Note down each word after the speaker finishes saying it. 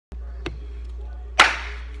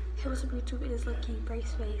Hey, what's up YouTube? It is Lowkey,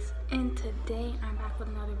 braceface, and today I'm back with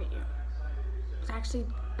another video. It's actually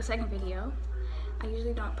a second video. I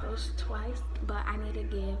usually don't post twice, but I need to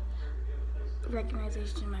give recognition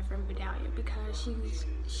to my friend VIDALIA because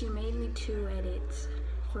she made me 2 edits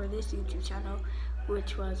for this YouTube channel,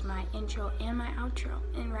 which was my intro and my outro.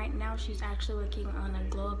 And right now she's actually working on a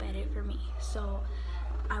glow up edit for me. So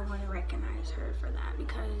I want to recognize her for that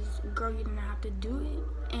because, girl, you didn't have to do it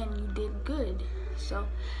and you did good. So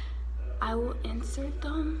I will insert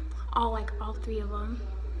them, all 3 of them,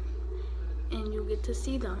 and you'll get to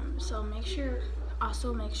see them. So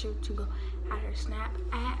also make sure to go at her snap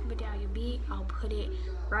at VIDALIA B. I'll put it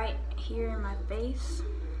right here in my face.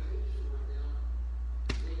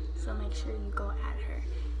 So make sure you go at her.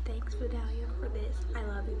 Thanks, VIDALIA, for this. I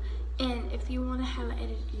love you. And if you want to have an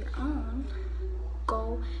edit of your own,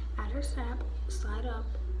 go at her snap, slide up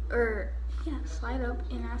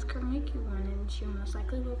and ask her to make you one, and she most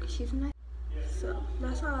likely will because she's nice. So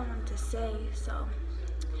that's all I wanted to say. So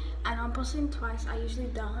I know I'm posting twice. I usually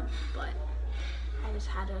don't, but I just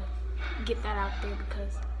had to get that out there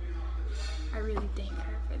because I really thank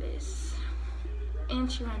her for this.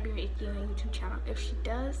 And she might be making a YouTube channel. If she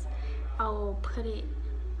does, I will put it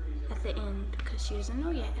at the end because she doesn't know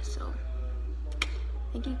yet. So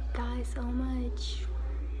thank you guys so much.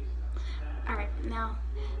 Alright, now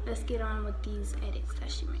let's get on with these edits that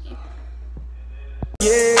she made.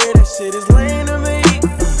 Yeah, that shit is lame to me.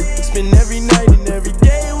 Spend every night and every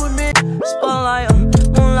day with me. Spotlight,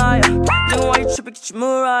 moonlight. Then why you tripping, get your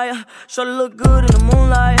Mariah. Sure to look good in the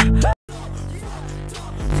moonlight.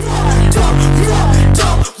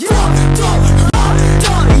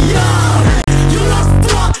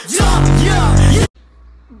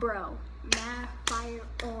 Bro, mad fire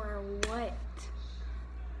or what?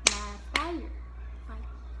 Mad fire. Like,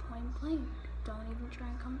 point blank. Don't even try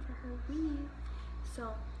and come for her weave. So,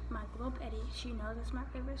 my globe edit, she knows that's my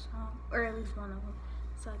favorite song, or at least one of them.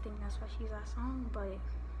 So I think that's why she's that song. But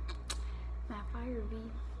mad fire, V,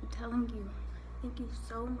 I'm telling you, thank you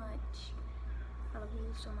so much. I love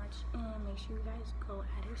you so much. And make sure you guys go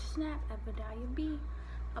at her snap at VIDALIA B.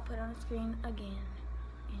 I'll put it on the screen again.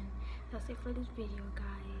 And that's it for this video,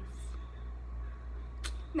 guys.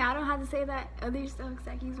 Now I don't have to say that other stuff because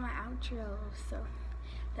I use my outro. So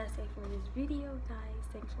that's it for this video, guys.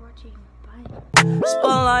 Thanks for watching. Bye.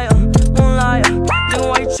 Spotlight, moonlight. Then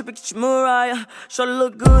why you tripping, get your Mariah. Sure to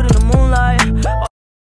look good in the moonlight.